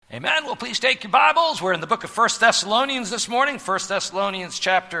Amen. Well, please take your Bibles. We're in the book of 1 Thessalonians this morning, 1 Thessalonians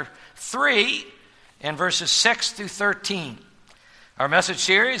chapter 3 and verses 6 through 13. Our message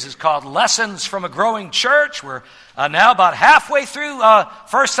series is called Lessons from a Growing Church. We're now about halfway through 1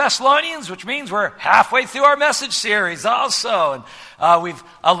 Thessalonians, which means we're halfway through our message series also. And we've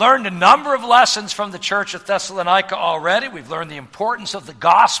learned a number of lessons from the church of Thessalonica already. We've learned the importance of the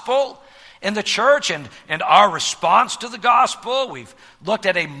gospel in the church and our response to the gospel. We've looked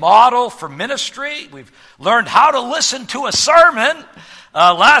at a model for ministry. We've learned how to listen to a sermon.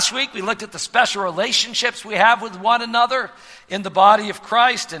 Last week we looked at the special relationships we have with one another in the body of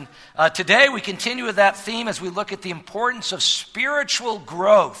Christ. And today we continue with that theme as we look at the importance of spiritual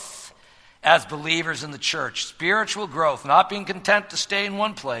growth as believers in the church. Spiritual growth, not being content to stay in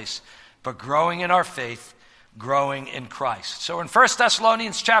one place, but growing in our faith, growing in Christ. So in 1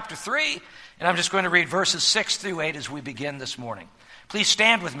 Thessalonians chapter 3, and I'm just going to read verses 6 through 8 as we begin this morning. Please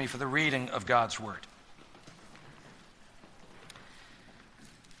stand with me for the reading of God's word.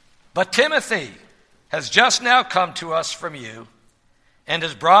 But Timothy has just now come to us from you and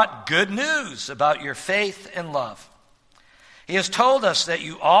has brought good news about your faith and love. He has told us that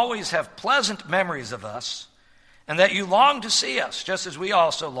you always have pleasant memories of us and that you long to see us, just as we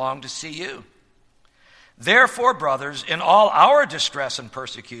also long to see you. Therefore, brothers, in all our distress and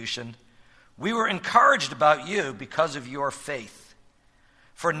persecution, we were encouraged about you because of your faith.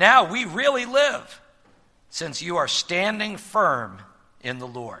 For now we really live, since you are standing firm in the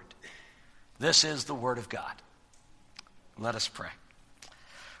Lord. This is the word of God. Let us pray.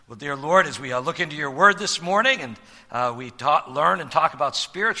 Well, dear Lord, as we look into your word this morning and we learn and talk about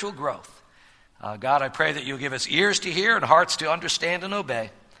spiritual growth, God, I pray that you'll give us ears to hear and hearts to understand and obey.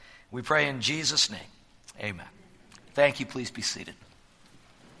 We pray in Jesus' name. Amen. Thank you. Please be seated.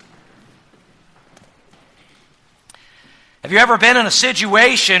 Have you ever been in a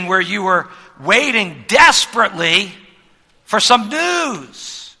situation where you were waiting desperately for some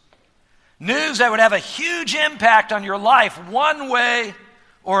news? News that would have a huge impact on your life one way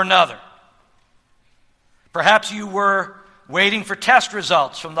or another. Perhaps you were waiting for test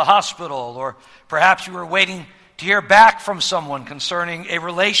results from the hospital, or perhaps you were waiting to hear back from someone concerning a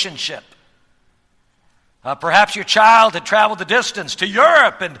relationship. Perhaps your child had traveled the distance to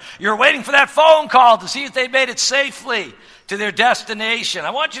Europe and you're waiting for that phone call to see if they made it safely to their destination. I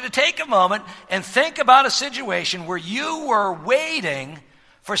want you to take a moment and think about a situation where you were waiting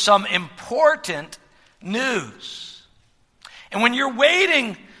for some important news. And when you're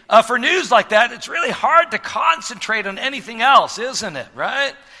waiting for news like that, it's really hard to concentrate on anything else, isn't it,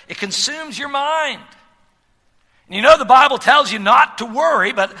 right? It consumes your mind. You know the Bible tells you not to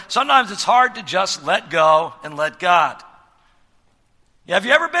worry, but sometimes it's hard to just let go and let God. Have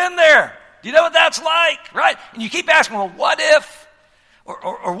you ever been there? Do you know what that's like, right? And you keep asking, well, what if?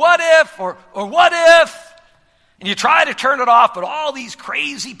 Or what if? Or what if? And you try to turn it off, but all these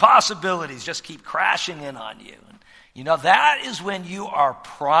crazy possibilities just keep crashing in on you. And you know, that is when you are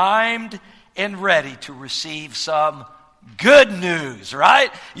primed and ready to receive some good news,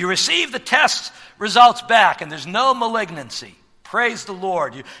 right? You receive the test results back and there's no malignancy. Praise the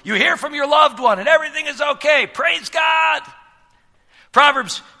Lord. You hear from your loved one and everything is okay. Praise God.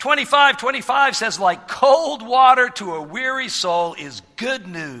 Proverbs 25:25 says, like cold water to a weary soul is good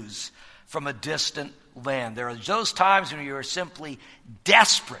news from a distant land. There are those times when you are simply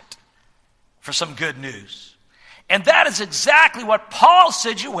desperate for some good news. And that is exactly what Paul's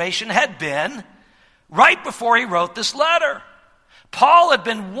situation had been right before he wrote this letter. Paul had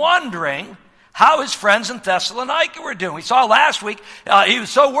been wondering how his friends in Thessalonica were doing. We saw last week, he was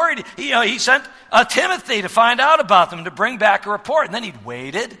so worried, he sent Timothy to find out about them, to bring back a report. And then he'd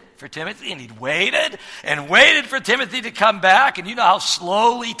waited for Timothy, and he'd waited and waited for Timothy to come back. And you know how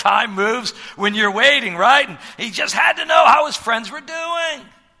slowly time moves when you're waiting, right? And he just had to know how his friends were doing.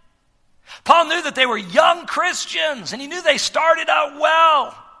 Paul knew that they were young Christians, and he knew they started out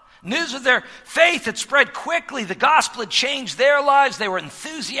well. News of their faith had spread quickly. The gospel had changed their lives. They were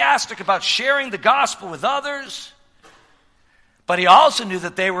enthusiastic about sharing the gospel with others. But he also knew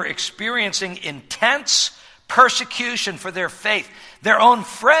that they were experiencing intense persecution for their faith. Their own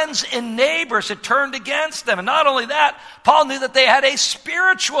friends and neighbors had turned against them. And not only that, Paul knew that they had a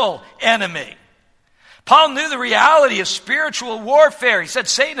spiritual enemy. Paul knew the reality of spiritual warfare. He said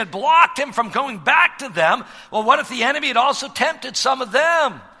Satan had blocked him from going back to them. Well, what if the enemy had also tempted some of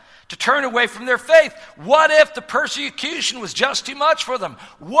them to turn away from their faith? What if the persecution was just too much for them?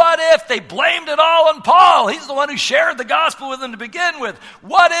 What if they blamed it all on Paul? He's the one who shared the gospel with them to begin with.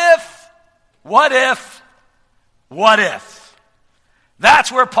 What if? What if? What if?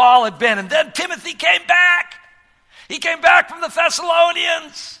 That's where Paul had been. And then Timothy came back. He came back from the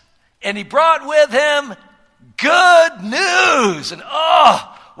Thessalonians. And he brought with him good news. And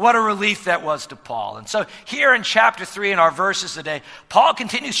what a relief that was to Paul. And so here in chapter 3 in our verses today, Paul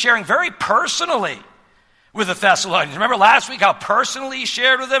continues sharing very personally with the Thessalonians. Remember last week how personally he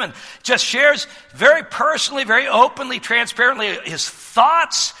shared with them, and just shares very personally, very openly, transparently his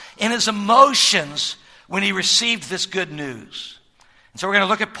thoughts and his emotions when he received this good news. And so we're going to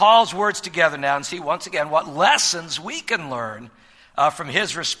look at Paul's words together now and see once again what lessons we can learn from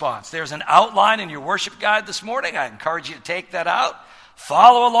his response. There's an outline in your worship guide this morning. I encourage you to take that out,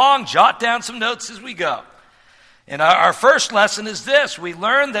 follow along, jot down some notes as we go. And our first lesson is this. We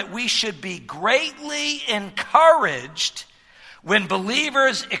learn that we should be greatly encouraged when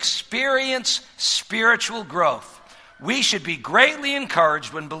believers experience spiritual growth. We should be greatly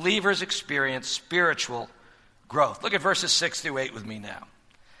encouraged when believers experience spiritual growth. Look at verses 6 through 8 with me now.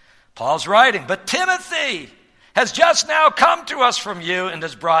 Paul's writing, "But Timothy has just now come to us from you and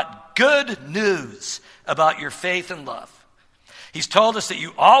has brought good news about your faith and love. He's told us that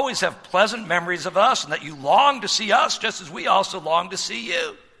you always have pleasant memories of us and that you long to see us just as we also long to see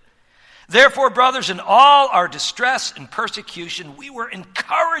you. Therefore, brothers, in all our distress and persecution, we were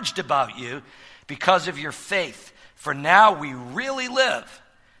encouraged about you because of your faith. For now we really live,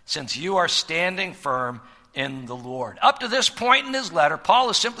 since you are standing firm in the Lord." Up to this point in his letter, Paul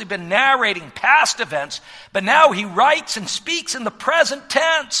has simply been narrating past events, but now he writes and speaks in the present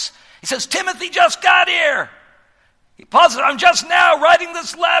tense. He says, Timothy just got here. Paul says, I'm just now writing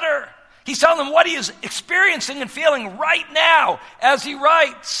this letter. He's telling them what he is experiencing and feeling right now as he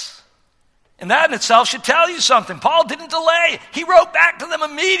writes. And that in itself should tell you something. Paul didn't delay. He wrote back to them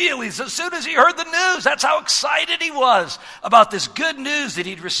immediately as soon as he heard the news. That's how excited he was about this good news that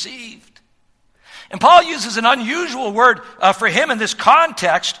he'd received. And Paul uses an unusual word for him in this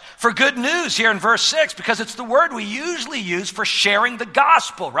context for good news here in verse 6, because it's the word we usually use for sharing the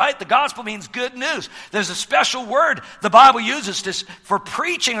gospel, right? The gospel means good news. There's a special word the Bible uses for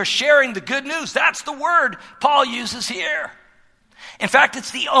preaching or sharing the good news. That's the word Paul uses here. In fact,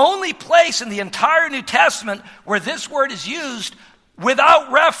 it's the only place in the entire New Testament where this word is used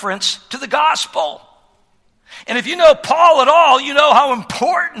without reference to the gospel. And if you know Paul at all, you know how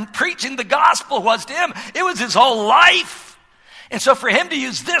important preaching the gospel was to him. It was his whole life. And so for him to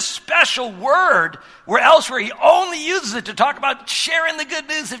use this special word, where elsewhere he only uses it to talk about sharing the good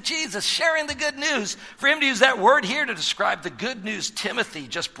news of Jesus, sharing the good news, for him to use that word here to describe the good news Timothy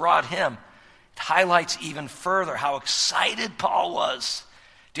just brought him, it highlights even further how excited Paul was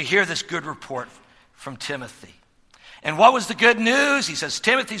to hear this good report from Timothy. And what was the good news? He says,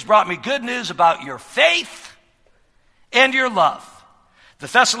 Timothy's brought me good news about your faith and your love. The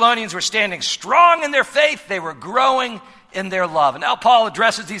Thessalonians were standing strong in their faith. They were growing in their love. And now Paul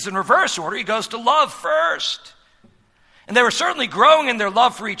addresses these in reverse order. He goes to love first. And they were certainly growing in their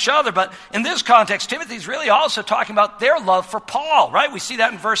love for each other, but in this context, Timothy's really also talking about their love for Paul, right? We see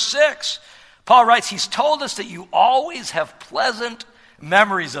that in verse 6. Paul writes, he's told us that you always have pleasant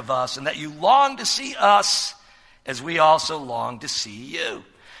memories of us and that you long to see us as we also long to see you.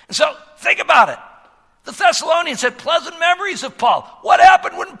 And so, think about it. The Thessalonians had pleasant memories of Paul. What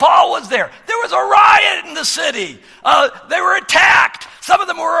happened when Paul was there? There was a riot in the city. They were attacked. Some of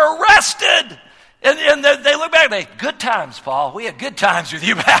them were arrested. And they look back, they, good times, Paul. We had good times with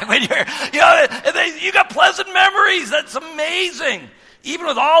you back when you got pleasant memories. That's amazing. Even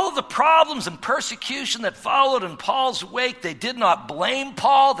with all of the problems and persecution that followed in Paul's wake, they did not blame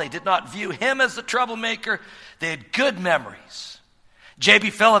Paul. They did not view him as the troublemaker. They had good memories.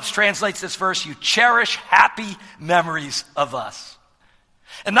 J.B. Phillips translates this verse, you cherish happy memories of us.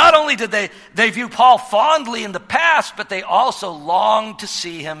 And not only did they view Paul fondly in the past, but they also longed to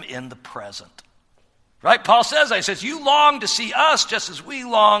see him in the present. Right? Paul says, you long to see us just as we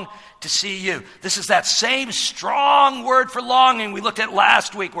long to see you. This is that same strong word for longing we looked at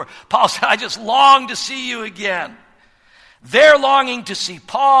last week where Paul said, I just long to see you again. Their longing to see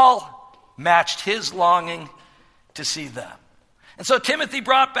Paul matched his longing to see them. And so Timothy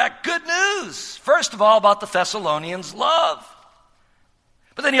brought back good news, first of all, about the Thessalonians' love.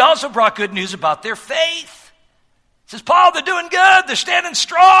 But then he also brought good news about their faith. He says, Paul, they're doing good. They're standing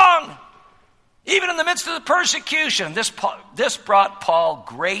strong. Even in the midst of the persecution, this brought Paul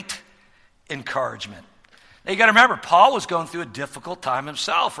great encouragement. Now you got to remember, Paul was going through a difficult time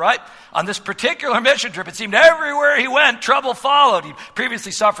himself, right? On this particular mission trip, it seemed everywhere he went, trouble followed. He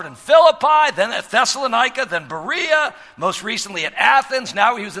previously suffered in Philippi, then at Thessalonica, then Berea, most recently at Athens.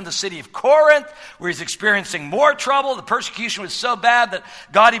 Now he was in the city of Corinth, where he's experiencing more trouble. The persecution was so bad that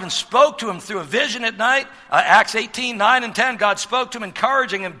God even spoke to him through a vision at night. Acts 18, 9 and 10, God spoke to him,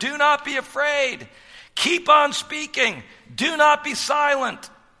 encouraging him, do not be afraid. Keep on speaking. Do not be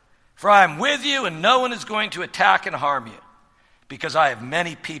silent. For I am with you, and no one is going to attack and harm you, because I have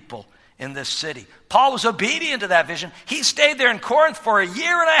many people in this city. Paul was obedient to that vision. He stayed there in Corinth for a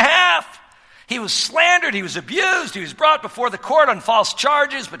year and a half. He was slandered, he was abused, he was brought before the court on false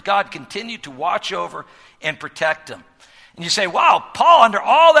charges, but God continued to watch over and protect him. And you say, wow, Paul, under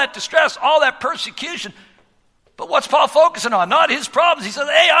all that distress, all that persecution, but what's Paul focusing on? Not his problems. He says,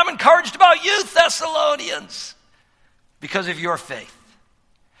 hey, I'm encouraged about you, Thessalonians, because of your faith.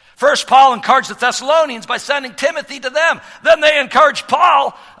 First, Paul encouraged the Thessalonians by sending Timothy to them. Then they encouraged Paul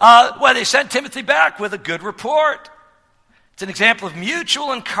when they sent Timothy back with a good report. It's an example of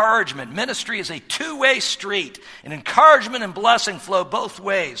mutual encouragement. Ministry is a two-way street. And encouragement and blessing flow both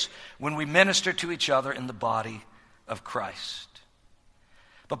ways when we minister to each other in the body of Christ.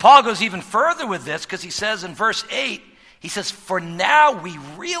 But Paul goes even further with this because he says in verse 8, he says, for now we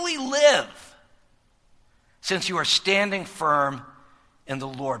really live since you are standing firm in the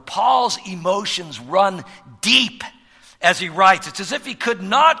Lord. Paul's emotions run deep as he writes. It's as if he could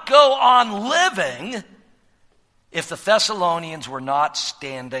not go on living if the Thessalonians were not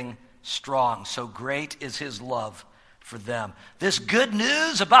standing strong. So great is his love for them. This good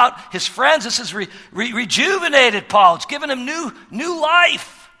news about his friends, this has rejuvenated Paul. It's given him new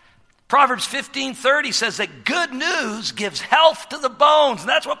life. Proverbs 15:30 says that good news gives health to the bones. And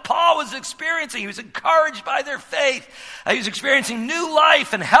that's what Paul was experiencing. He was encouraged by their faith. He was experiencing new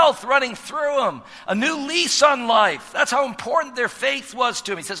life and health running through him. A new lease on life. That's how important their faith was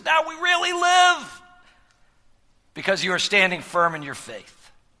to him. He says, now we really live because you are standing firm in your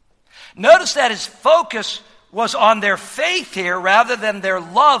faith. Notice that his focus was on their faith here rather than their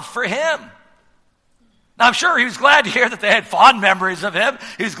love for him. Now, I'm sure he was glad to hear that they had fond memories of him.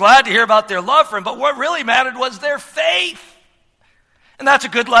 He was glad to hear about their love for him. But what really mattered was their faith. And that's a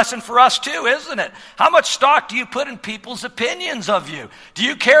good lesson for us too, isn't it? How much stock do you put in people's opinions of you? Do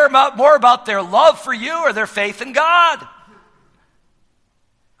you care more about their love for you or their faith in God?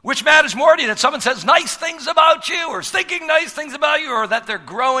 Which matters more to you, that someone says nice things about you or is thinking nice things about you, or that they're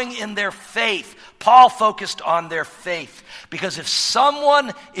growing in their faith? Paul focused on their faith, because if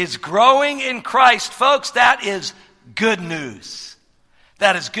someone is growing in Christ, folks, that is good news.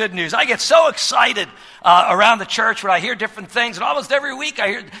 That is good news. I get so excited around the church when I hear different things, and almost every week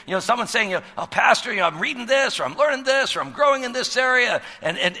I hear someone saying, oh, Pastor, I'm reading this, or I'm learning this, or I'm growing in this area,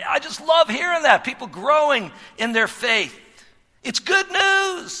 and I just love hearing that, people growing in their faith. It's good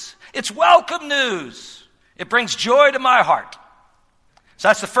news. It's welcome news. It brings joy to my heart. So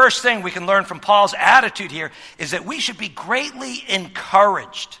that's the first thing we can learn from Paul's attitude here, is that we should be greatly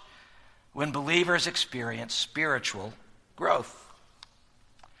encouraged when believers experience spiritual growth.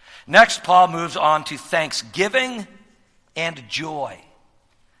 Next, Paul moves on to thanksgiving and joy.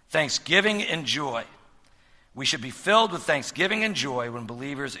 Thanksgiving and joy. We should be filled with thanksgiving and joy when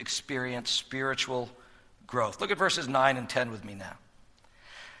believers experience spiritual growth. Look at verses 9 and 10 with me now.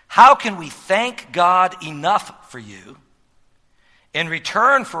 How can we thank God enough for you in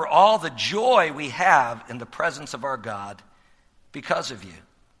return for all the joy we have in the presence of our God because of you?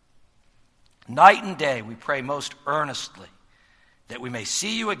 Night and day we pray most earnestly that we may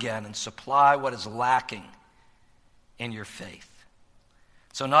see you again and supply what is lacking in your faith.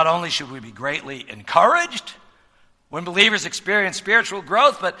 So not only should we be greatly encouraged when believers experience spiritual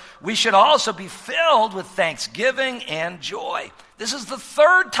growth, but we should also be filled with thanksgiving and joy. This is the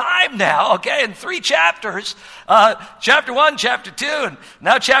third time now, in 3 chapters, chapter 1, chapter 2, and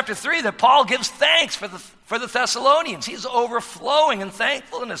now chapter 3, that Paul gives thanks for the Thessalonians. He's overflowing in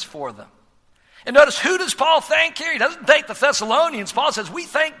thankfulness for them. And notice, who does Paul thank here? He doesn't thank the Thessalonians. Paul says, we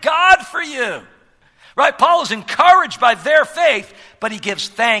thank God for you. Right? Paul is encouraged by their faith, but he gives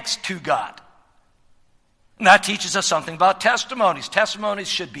thanks to God. And that teaches us something about testimonies. Testimonies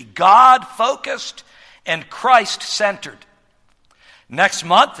should be God-focused and Christ-centered. Next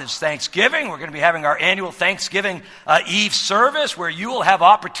month is Thanksgiving. We're going to be having our annual Thanksgiving Eve service, where you will have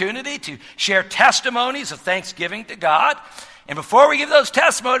opportunity to share testimonies of thanksgiving to God. And before we give those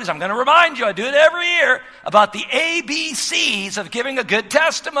testimonies, I'm going to remind you, I do it every year, about the ABCs of giving a good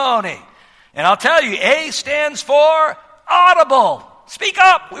testimony. And I'll tell you, A stands for audible. Speak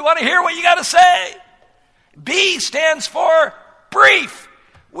up. We want to hear what you got to say. B stands for brief.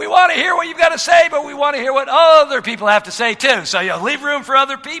 We want to hear what you've got to say, but we want to hear what other people have to say too. So leave room for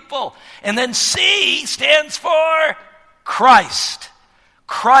other people. And then C stands for Christ.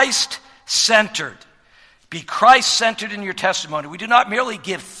 Christ-centered. Be Christ-centered in your testimony. We do not merely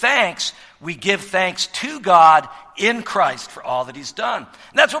give thanks, we give thanks to God in Christ for all that he's done.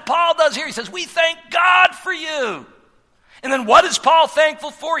 And that's what Paul does here. He says, we thank God for you. And then what is Paul thankful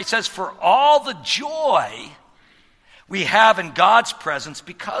for? He says, for all the joy we have in God's presence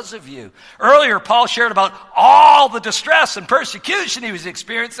because of you. Earlier, Paul shared about all the distress and persecution he was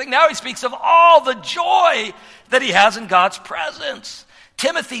experiencing. Now he speaks of all the joy that he has in God's presence.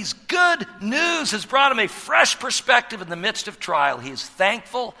 Timothy's good news has brought him a fresh perspective in the midst of trial. He is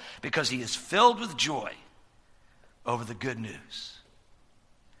thankful because he is filled with joy over the good news.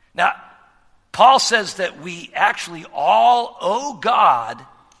 Now, Paul says that we actually all owe God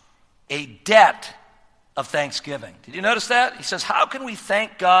a debt of thanksgiving. Did you notice that? He says, how can we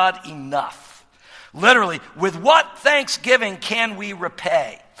thank God enough? Literally, with what thanksgiving can we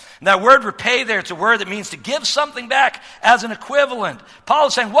repay? And that word repay there, it's a word that means to give something back as an equivalent. Paul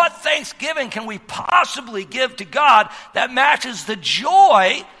is saying, what thanksgiving can we possibly give to God that matches the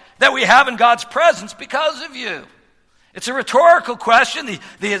joy that we have in God's presence because of you? It's a rhetorical question.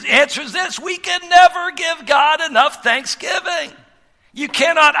 The answer is this: we can never give God enough thanksgiving. You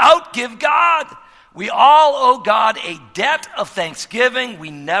cannot outgive God. We all owe God a debt of thanksgiving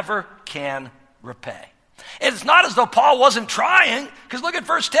we never can repay. And it's not as though Paul wasn't trying, because look at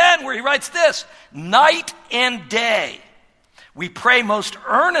verse 10 where he writes this: night and day we pray most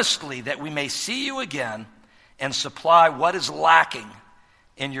earnestly that we may see you again and supply what is lacking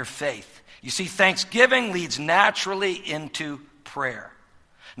in your faith. You see, thanksgiving leads naturally into prayer.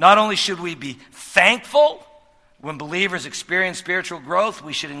 Not only should we be thankful when believers experience spiritual growth,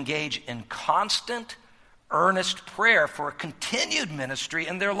 we should engage in constant, earnest prayer for a continued ministry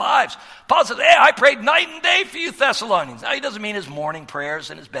in their lives. Paul says, hey, I prayed night and day for you Thessalonians. Now, he doesn't mean his morning prayers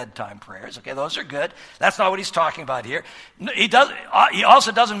and his bedtime prayers. Okay, those are good. That's not what he's talking about here. He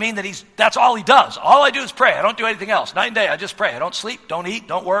also doesn't mean that that's all he does. All I do is pray. I don't do anything else. Night and day, I just pray. I don't sleep, don't eat,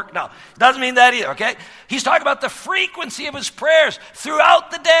 don't work. No, doesn't mean that either, okay? He's talking about the frequency of his prayers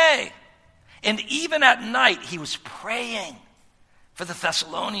throughout the day. And even at night, he was praying for the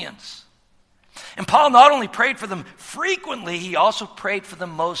Thessalonians. And Paul not only prayed for them frequently, he also prayed for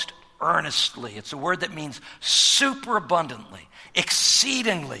them most earnestly. It's a word that means superabundantly,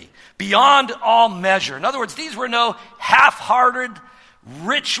 exceedingly, beyond all measure. In other words, these were no half-hearted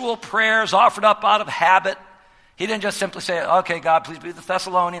ritual prayers offered up out of habit. He didn't just simply say, okay, God, please be with the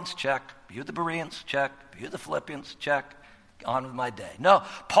Thessalonians, check. Be with the Bereans, check. Be with the Philippians, check. On with my day. No,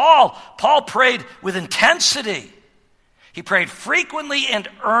 Paul prayed with intensity. He prayed frequently and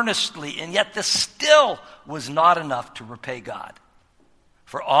earnestly, and yet this still was not enough to repay God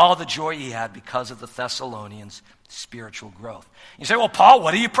for all the joy he had because of the Thessalonians' spiritual growth. You say, well, Paul,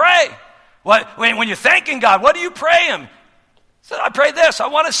 what do you pray? When you're thanking God, what do you pray him? He said, I pray this: I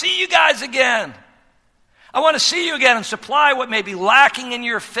want to see you guys again. I want to see you again and supply what may be lacking in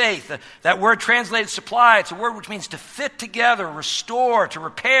your faith. That word translated supply, it's a word which means to fit together, restore, to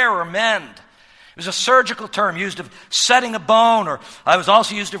repair or mend. It was a surgical term used of setting a bone, or it was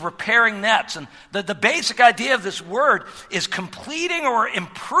also used of repairing nets. And the basic idea of this word is completing or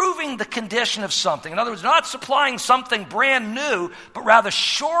improving the condition of something. In other words, not supplying something brand new, but rather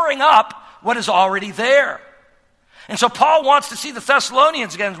shoring up what is already there. And so Paul wants to see the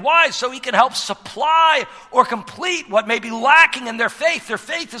Thessalonians again. Why? So he can help supply or complete what may be lacking in their faith. Their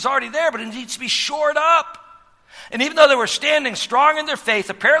faith is already there, but it needs to be shored up. And even though they were standing strong in their faith,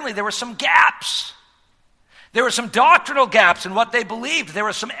 apparently there were some gaps. There were some doctrinal gaps in what they believed. There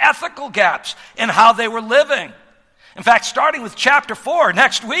were some ethical gaps in how they were living. In fact, starting with chapter 4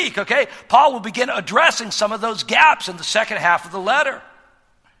 next week, okay, Paul will begin addressing some of those gaps in the second half of the letter.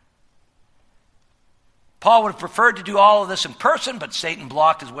 Paul would have preferred to do all of this in person, but Satan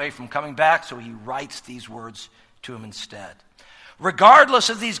blocked his way from coming back, so he writes these words to him instead. Regardless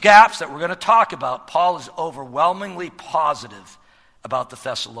of these gaps that we're going to talk about, Paul is overwhelmingly positive about the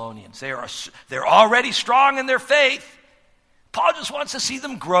Thessalonians. They're already strong in their faith. Paul just wants to see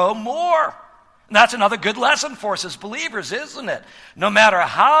them grow more. And that's another good lesson for us as believers, isn't it? No matter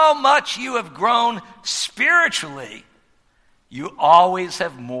how much you have grown spiritually, you always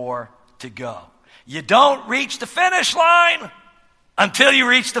have more to go. You don't reach the finish line until you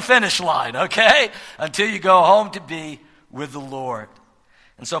reach the finish line, okay? Until you go home to be with the Lord.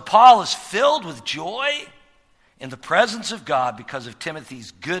 And so Paul is filled with joy in the presence of God because of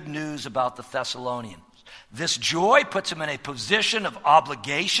Timothy's good news about the Thessalonians. This joy puts him in a position of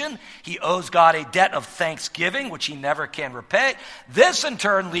obligation. He owes God a debt of thanksgiving, which he never can repay. This, in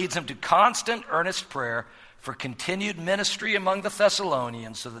turn, leads him to constant, earnest prayer for continued ministry among the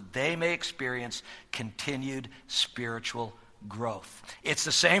Thessalonians so that they may experience continued spiritual growth. It's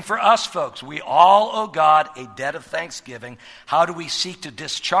the same for us, folks. We all owe God a debt of thanksgiving. How do we seek to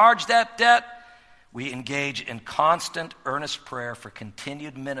discharge that debt? We engage in constant, earnest prayer for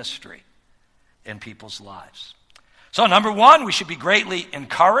continued ministry in people's lives. So, number one, we should be greatly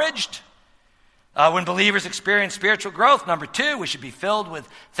encouraged When believers experience spiritual growth, number 2, we should be filled with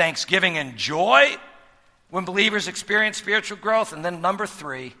thanksgiving and joy when believers experience spiritual growth. And then number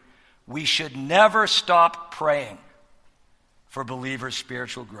 3, we should never stop praying for believers'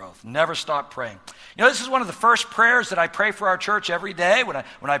 spiritual growth. Never stop praying. You know, this is one of the first prayers that I pray for our church every day.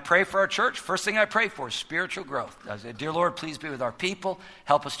 When I pray for our church, first thing I pray for is spiritual growth. I say, dear Lord, please be with our people.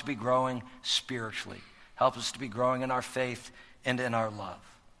 Help us to be growing spiritually. Help us to be growing in our faith and in our love.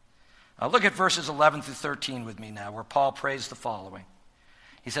 Look at verses 11 through 13 with me now, where Paul prays the following.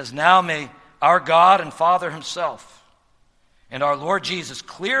 He says, now may our God and Father himself and our Lord Jesus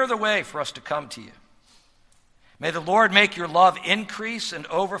clear the way for us to come to you. May the Lord make your love increase and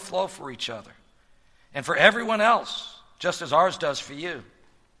overflow for each other and for everyone else, just as ours does for you.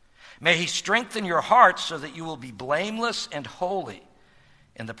 May he strengthen your hearts so that you will be blameless and holy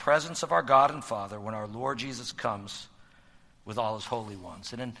in the presence of our God and Father when our Lord Jesus comes with all his holy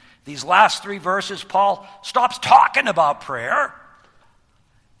ones. And in these last 3 verses, Paul stops talking about prayer,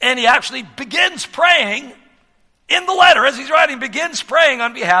 and he actually begins praying in the letter. As he's writing, begins praying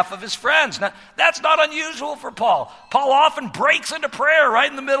on behalf of his friends. Now, that's not unusual for Paul. Paul often breaks into prayer right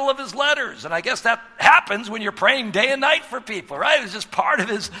in the middle of his letters, and I guess that happens when you're praying day and night for people, right? It's just part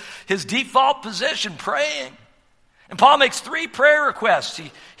of his default position, praying. And Paul makes 3 prayer requests.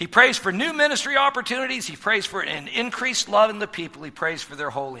 He prays for new ministry opportunities. He prays for an increased love in the people. He prays for their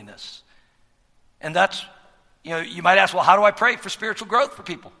holiness. And that's, you might ask, well, how do I pray for spiritual growth for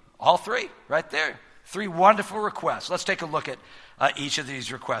people? All 3, right there. 3 wonderful requests. Let's take a look at each of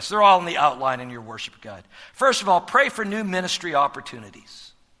these requests. They're all in the outline in your worship guide. First of all, pray for new ministry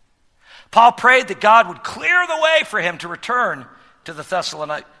opportunities. Paul prayed that God would clear the way for him to return to the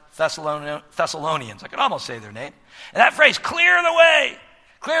Thessalonians. I can almost say their name. And that phrase, clear the way.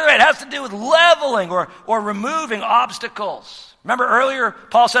 Clear the way. It has to do with leveling or removing obstacles. Remember earlier,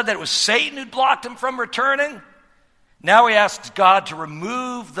 Paul said that it was Satan who blocked him from returning? Now he asks God to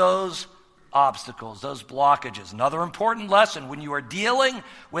remove those obstacles, those blockages. Another important lesson, when you are dealing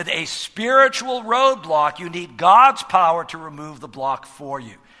with a spiritual roadblock, you need God's power to remove the block for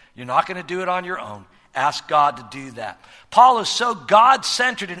you. You're not going to do it on your own. Ask God to do that. Paul is so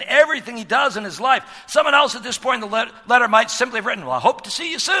God-centered in everything he does in his life. Someone else at this point in the letter might simply have written, well, I hope to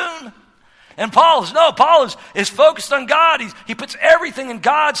see you soon. And Paul is focused on God. He puts everything in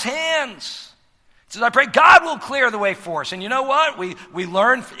God's hands. He says, I pray God will clear the way for us. And you know what? We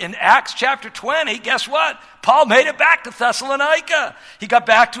learned in Acts chapter 20, guess what? Paul made it back to Thessalonica. He got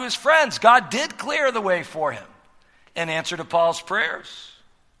back to his friends. God did clear the way for him in answer to Paul's prayers.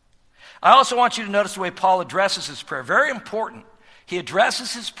 I also want you to notice the way Paul addresses his prayer. Very important. He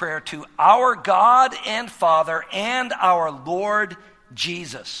addresses his prayer to our God and Father and our Lord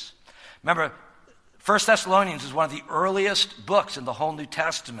Jesus. Remember, 1 Thessalonians is one of the earliest books in the whole New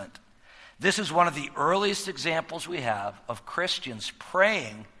Testament. This is one of the earliest examples we have of Christians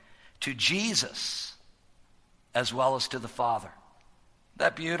praying to Jesus as well as to the Father. Isn't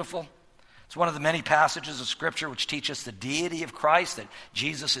that beautiful? It's one of the many passages of Scripture which teach us the deity of Christ, that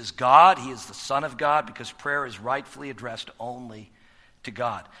Jesus is God, he is the Son of God, because prayer is rightfully addressed only to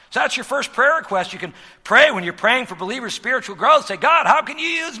God. So that's your first prayer request. You can pray when you're praying for believers' spiritual growth. Say, God, how can you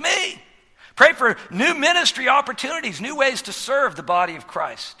use me? Pray for new ministry opportunities, new ways to serve the body of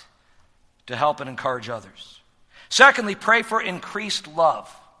Christ, to help and encourage others. Secondly, pray for increased love.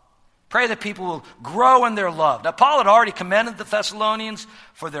 Pray that people will grow in their love. Now, Paul had already commended the Thessalonians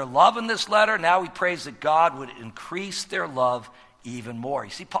for their love in this letter. Now he prays that God would increase their love even more.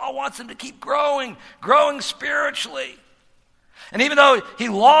 You see, Paul wants them to keep growing spiritually. And even though he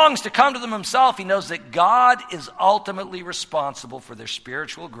longs to come to them himself, he knows that God is ultimately responsible for their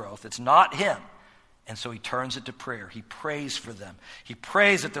spiritual growth. It's not him. And so he turns it to prayer. He prays for them. He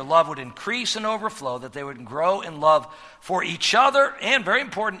prays that their love would increase and overflow, that they would grow in love for each other, and very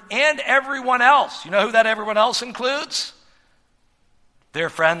important, and everyone else. You know who that everyone else includes? Their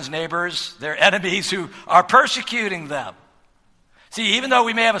friends, neighbors, their enemies who are persecuting them. See, even though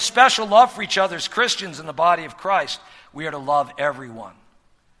we may have a special love for each other as Christians in the body of Christ, we are to love everyone,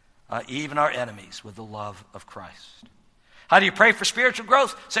 even our enemies, with the love of Christ. How do you pray for spiritual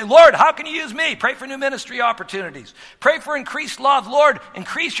growth? Say, Lord, how can you use me? Pray for new ministry opportunities. Pray for increased love. Lord,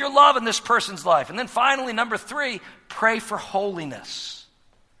 increase your love in this person's life. And then finally, number 3, pray for holiness.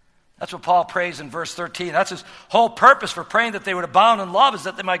 That's what Paul prays in verse 13. That's his whole purpose for praying that they would abound in love, is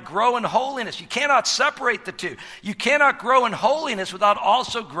that they might grow in holiness. You cannot separate the two. You cannot grow in holiness without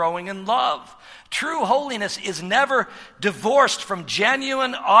also growing in love. True holiness is never divorced from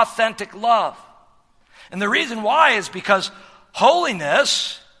genuine, authentic love. And the reason why is because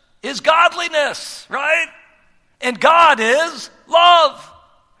holiness is godliness, right? And God is love.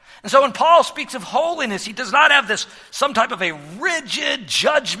 And so when Paul speaks of holiness, he does not have this some type of a rigid,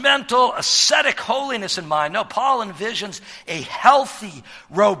 judgmental, ascetic holiness in mind. No, Paul envisions a healthy,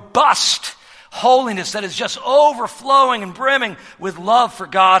 robust holiness that is just overflowing and brimming with love for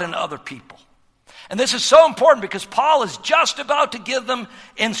God and other people. And this is so important because Paul is just about to give them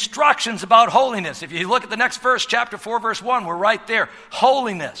instructions about holiness. If you look at the next verse, chapter 4, verse 1, we're right there.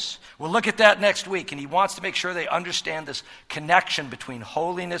 Holiness. We'll look at that next week, and he wants to make sure they understand this connection between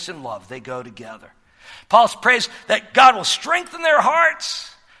holiness and love. They go together. Paul prays that God will strengthen their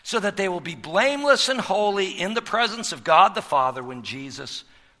hearts so that they will be blameless and holy in the presence of God the Father when Jesus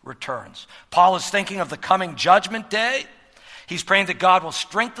returns. Paul is thinking of the coming judgment day. He's praying that God will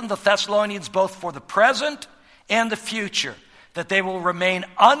strengthen the Thessalonians both for the present and the future, that they will remain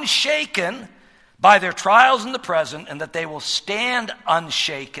unshaken by their trials in the present, and that they will stand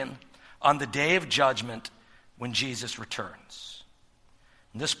unshaken on the day of judgment when Jesus returns.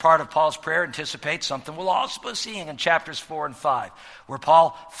 And this part of Paul's prayer anticipates something we'll also be seeing in chapters 4 and 5, where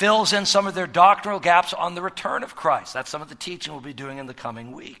Paul fills in some of their doctrinal gaps on the return of Christ. That's some of the teaching we'll be doing in the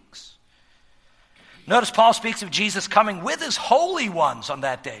coming weeks. Notice Paul speaks of Jesus coming with his holy ones on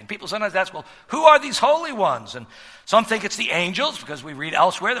that day. And people sometimes ask, well, who are these holy ones? And some think it's the angels, because we read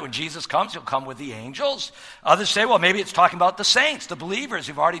elsewhere that when Jesus comes, he'll come with the angels. Others say, well, maybe it's talking about the saints, the believers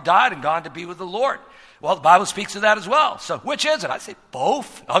who've already died and gone to be with the Lord. Well, the Bible speaks of that as well. So which is it? I say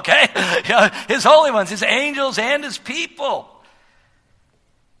both, okay? His holy ones, his angels and his people.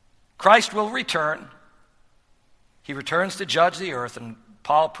 Christ will return. He returns to judge the earth, and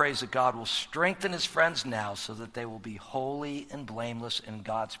Paul prays that God will strengthen his friends now so that they will be holy and blameless in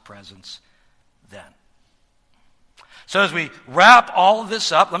God's presence then. So as we wrap all of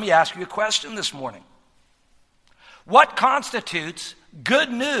this up, let me ask you a question this morning. What constitutes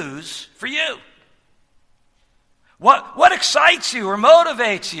good news for you? What excites you or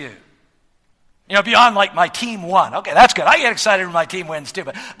motivates you? You know, beyond like my team won. Okay, that's good. I get excited when my team wins too.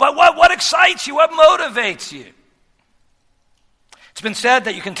 But what excites you? What motivates you? It's been said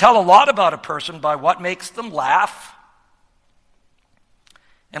that you can tell a lot about a person by what makes them laugh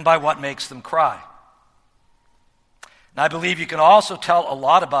and by what makes them cry. And I believe you can also tell a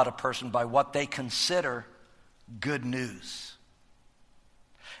lot about a person by what they consider good news.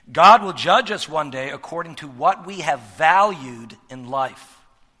 God will judge us one day according to what we have valued in life.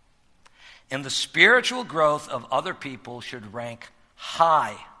 And the spiritual growth of other people should rank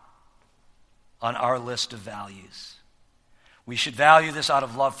high on our list of values. We should value this out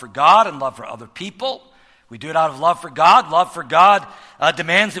of love for God and love for other people. We do it out of love for God. Love for God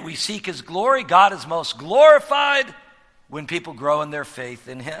demands that we seek his glory. God is most glorified when people grow in their faith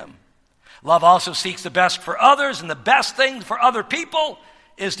in him. Love also seeks the best for others, and the best thing for other people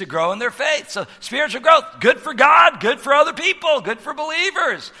is to grow in their faith. So spiritual growth, good for God, good for other people, good for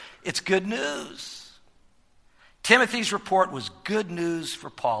believers. It's good news. Timothy's report was good news for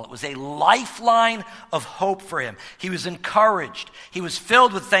Paul. It was a lifeline of hope for him. He was encouraged. He was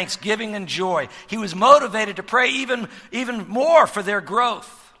filled with thanksgiving and joy. He was motivated to pray even more for their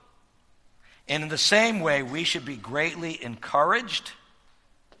growth. And in the same way, we should be greatly encouraged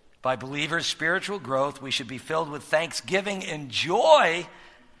by believers' spiritual growth. We should be filled with thanksgiving and joy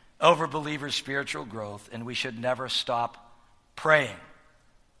over believers' spiritual growth. And we should never stop praying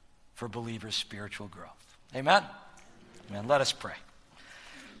for believers' spiritual growth. Amen? Amen. Let us pray.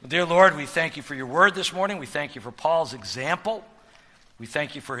 Well, dear Lord, we thank you for your word this morning. We thank you for Paul's example. We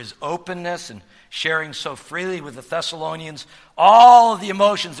thank you for his openness and sharing so freely with the Thessalonians all of the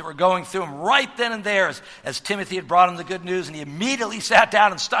emotions that were going through him right then and there as Timothy had brought him the good news, and he immediately sat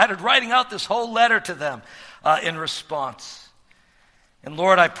down and started writing out this whole letter to them in response. And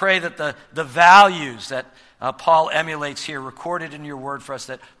Lord, I pray that the values that Paul emulates here, recorded in your word for us,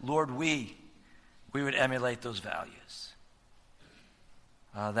 that, Lord, we would emulate those values.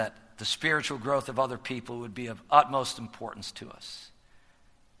 That the spiritual growth of other people would be of utmost importance to us.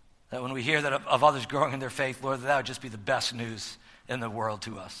 That when we hear that of others growing in their faith, Lord, that would just be the best news in the world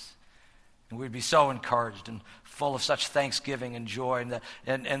to us. And we'd be so encouraged and full of such thanksgiving and joy.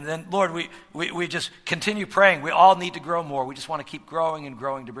 And then, Lord, we just continue praying. We all need to grow more. We just want to keep growing and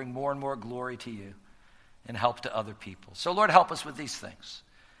growing to bring more and more glory to you and help to other people. So, Lord, help us with these things.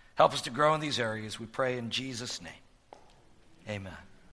 Help us to grow in these areas. We pray in Jesus' name. Amen.